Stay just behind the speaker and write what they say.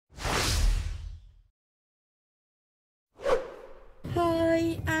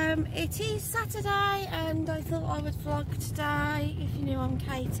it is Saturday and I thought I would vlog today. If you knew, I'm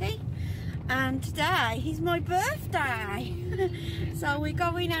Katie and today is my birthday. So we're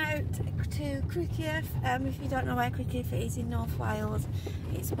going out to Criccieth. If you don't know where Criccieth is in North Wales,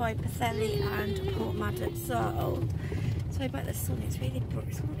 it's by Pwllheli and Portmadoc. So sorry about the sun, it's really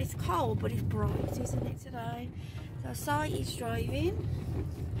bright. It's cold but it's bright, isn't it, today? So Si is driving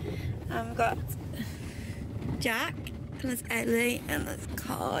and we've got Jack and there's Ellie and there's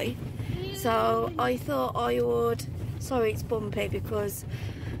Kai. So I thought I would, sorry it's bumpy because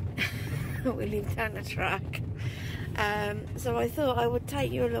we live down the track. So I thought I would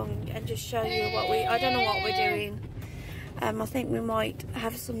take you along and just show you what I don't know what we're doing. I think we might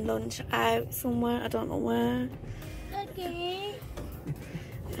have some lunch out somewhere, I don't know where. Okay.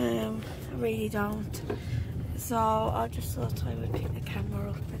 I really don't. So I just thought I would pick the camera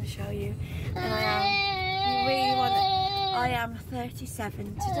up and show you. And I am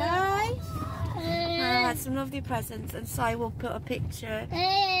 37 today. And I had some lovely presents and Si will put a picture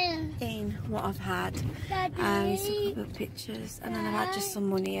in what I've had. Just a couple of pictures, and then I've had just some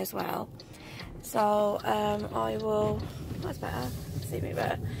money as well. So I will, that's better, see me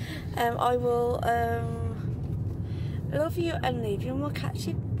better. I will love you and leave you, and we'll catch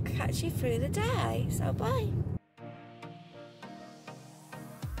you through the day. So bye.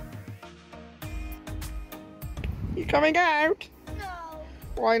 You coming out? No.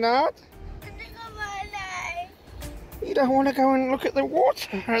 Why not? I think I might lie. You don't want to go and look at the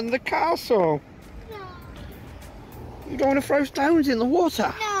water and the castle? No. You don't want to throw stones in the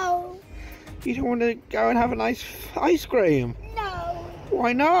water? No. You don't want to go and have a nice ice cream? No.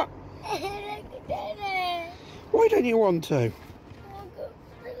 Why not? I Why don't you want to?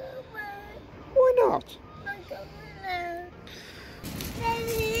 Why not?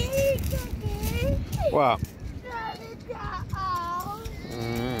 What?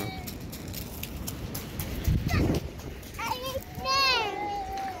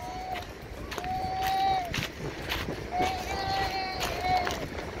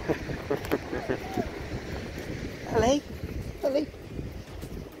 Ellie? Ellie?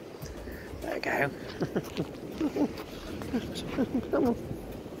 There we go. Come on.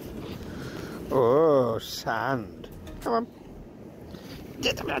 Oh, sand. Come on.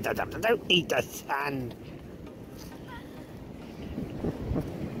 Don't eat the sand.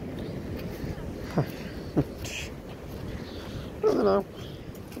 I don't know.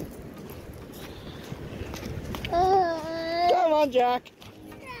 Come on, Jack.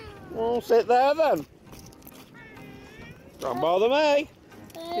 We'll sit there then. Don't bother me.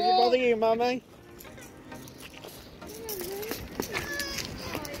 Did it bother you, Mummy?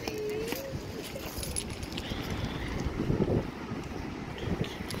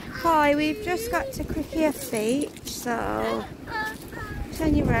 Hi, we've just got to Criccieth Beach, so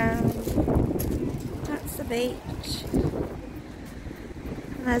turn you round. That's the beach.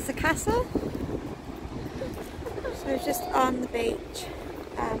 And there's the castle. So we're just on the beach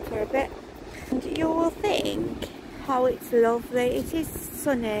for a bit. And you will think how it's lovely. It is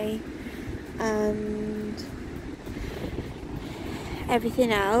sunny and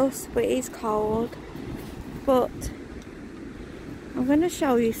everything else, but it is cold. But I'm going to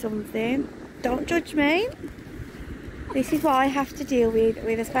show you something. Don't judge me. This is what I have to deal with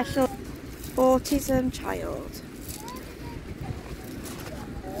a special autism child.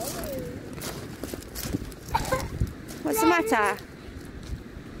 What's the matter?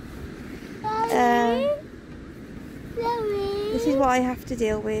 This is what I have to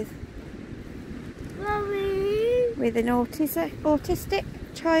deal with an autistic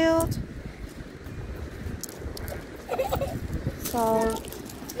child. So,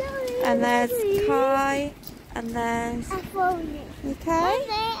 and there's Kai, and there's okay.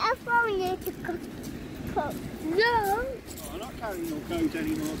 No. I'm not carrying your coat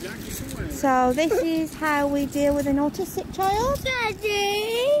anymore, Jack. So this is how we deal with an autistic child.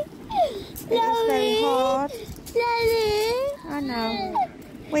 Daddy. It's very hard. Daddy. I know.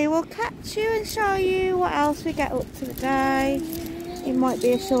 We will catch you and show you what else we get up to today. It might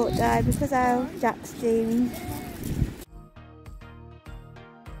be a short day because how Jack's doing.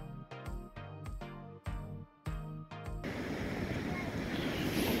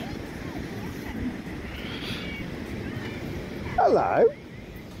 Hello.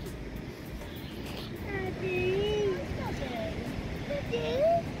 Daddy.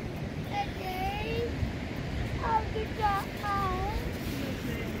 I'll get that out.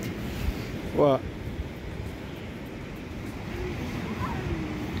 What?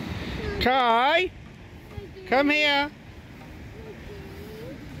 Kai, come here.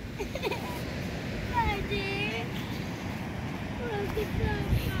 Daddy. You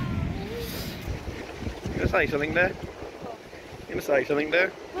gonna say something there? You gonna say something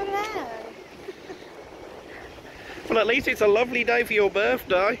there? Hello. Well, at least it's a lovely day for your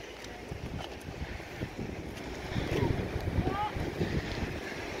birthday.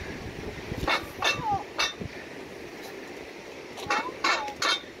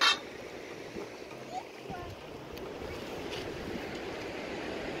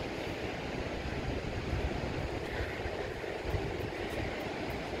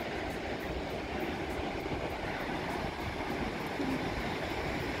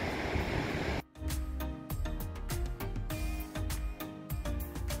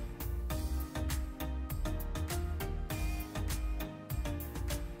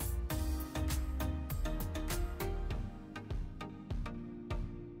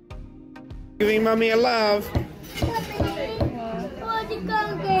 Giving Mummy a love.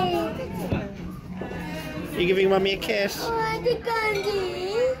 You giving Mummy a kiss?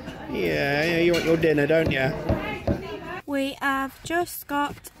 Yeah, you want your dinner, don't you? We have just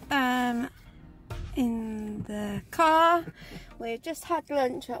got in the car. We've just had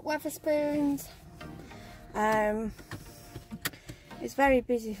lunch at Wetherspoons. It's very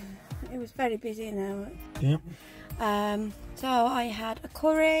busy. It was very busy now. Yep. So I had a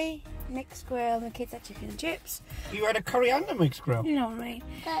curry, mixed grill, and the kids had chicken and chips. You had a coriander mixed grill? You know what I mean?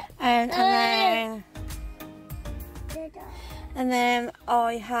 And then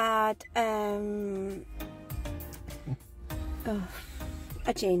I had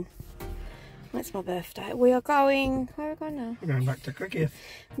a gin. That's my birthday. We are going, where are we going now? We're going back to cricket.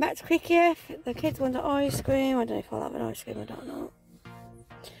 Back to cricket. The kids want ice cream. I don't know if I'll have an ice cream, I don't know.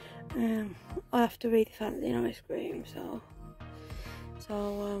 I have to really fancy an ice cream, so I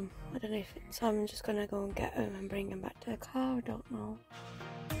don't know if I'm just gonna go and get them and bring them back to the car. I don't know.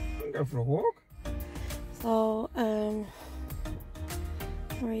 Go for a walk. So I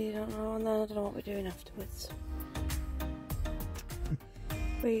really don't know, and then I don't know what we're doing afterwards.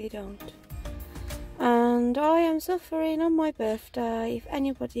 Really don't. And I am suffering on my birthday. If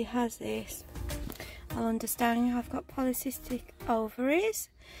anybody has this, I'll understand. I've got polycystic ovaries,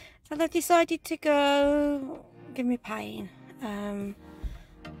 so they've decided to go give me pain.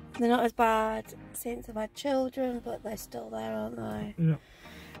 They're not as bad since I've had children, but they're still there, aren't they? Yeah.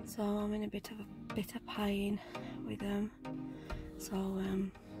 So I'm in a bit of pain with them. So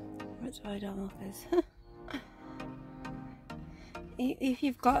that's why I don't know if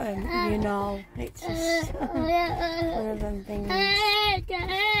you've got them, you know, it's just one of them things.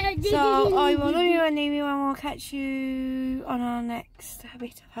 So I will love you and leave you, and we'll catch you on our next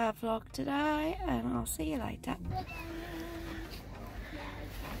bit of our vlog today, and I'll see you later.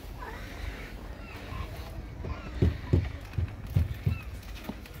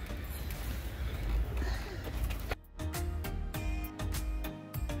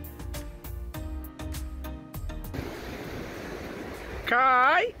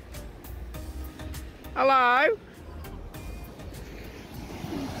 Kai? Hello?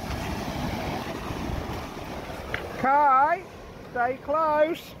 Kai? Stay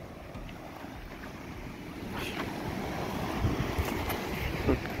close.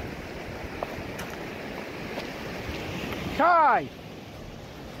 Kai?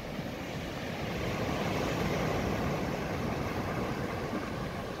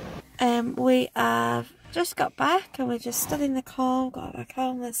 We have just got back and we're just stood in the car. We've got back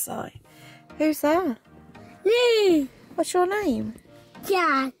home this side. Who's that? Me. What's your name?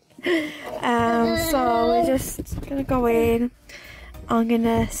 Jack. So we're just gonna go in.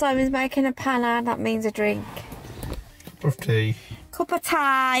 Simon's making a panna, that means a drink. Cup of tea. Cup of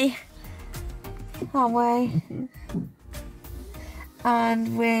tea, aren't we?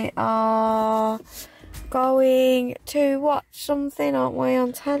 And we are going to watch something, aren't we,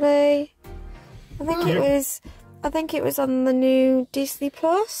 on telly? I think it was on the new Disney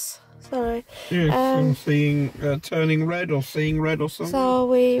Plus. Sorry. Yes, I'm seeing Turning Red or Seeing Red or something. So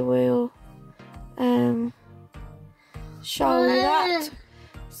we will show you that.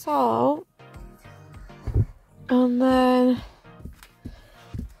 So, and then I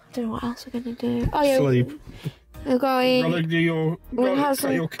don't know what else we're gonna do. Oh yeah, sleep. We're going. We'll have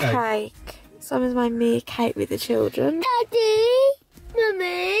some cake. Someone's made me a cake with the children. Daddy,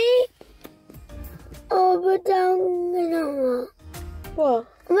 Mummy. Oh, but What?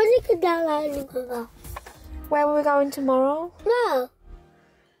 Where are we going tomorrow? No.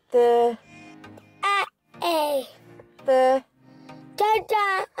 The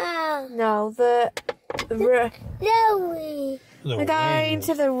Louie. We're going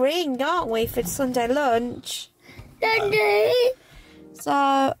to the ring, aren't we, for Sunday lunch? Daddy. So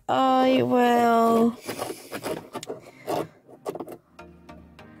I will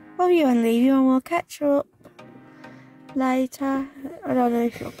call you and leave you, and we'll catch up later. I don't know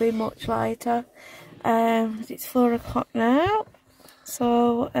if it'll be much later. It's 4 o'clock now,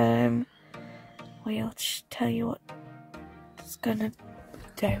 so we'll just tell you what it's gonna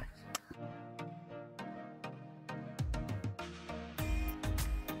do.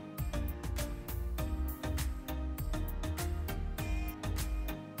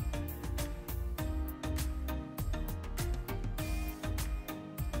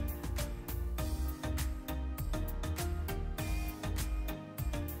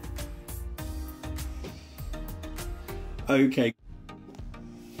 Okay.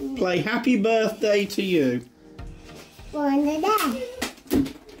 Play Happy Birthday to You.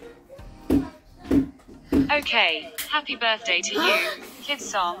 Okay, Happy Birthday to You, kids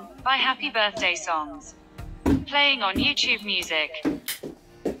song, by Happy Birthday Songs. Playing on YouTube Music.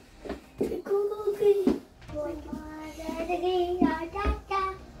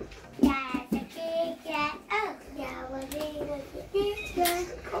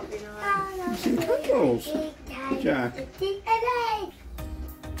 Candles, Jack.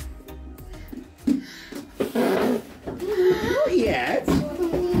 Not yet.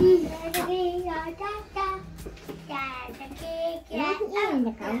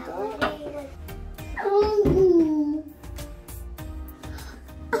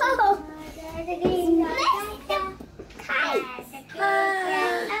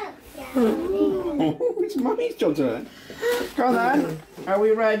 Oh, it's Mummy's turn. Go on then. Are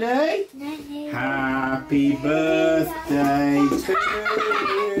we ready? Happy birthday to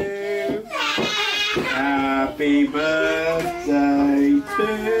you. Happy birthday to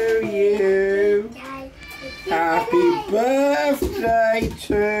you. Happy birthday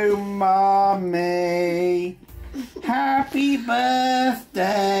to Mummy. Happy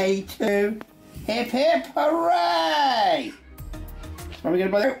birthday to Hip Hip Hooray! Are we going to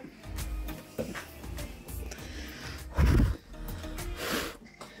blow out?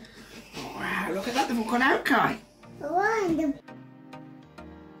 Wow, look at that, they've all gone out, Kai.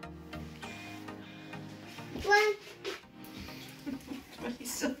 Very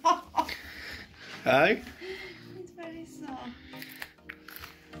soft. Hey? It's very soft.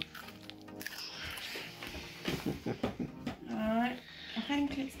 Alright, I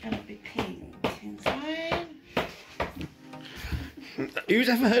think it's going to be pink inside. Who's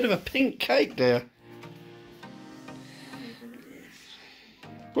ever heard of a pink cake, dear?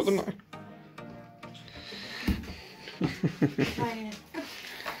 Put them there.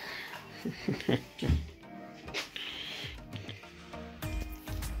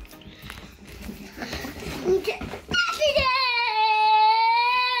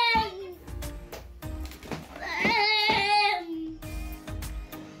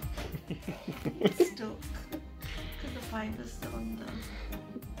 It's stuck because the fiber's still under.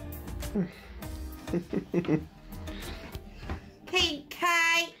 Pink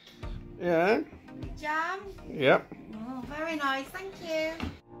cake. Yeah? Jam. Yep. Oh, very nice, thank you.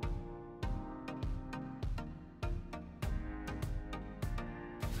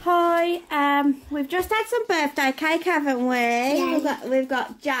 Hi, we've just had some birthday cake, haven't we? Yeah. We've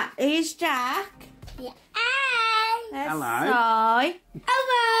got Jack. Who's Jack? Yeah. There's Hello. Ty.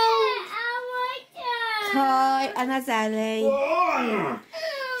 Ty and Azeli.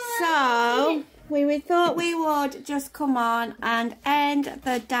 So we thought we would just come on and end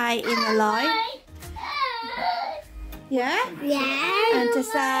the day in the life. Yeah? Yeah. And to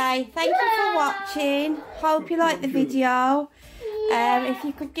say thank you for watching. Hope you liked the video. If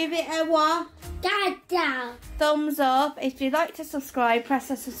you could give it a what? Thumbs up. If you'd like to subscribe, press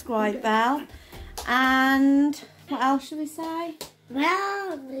the subscribe bell. And what else should we say?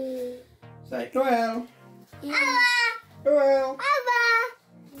 Say Joel. Joel.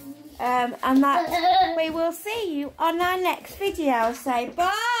 And that we will see you on our next video. Say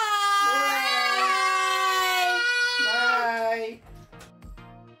bye.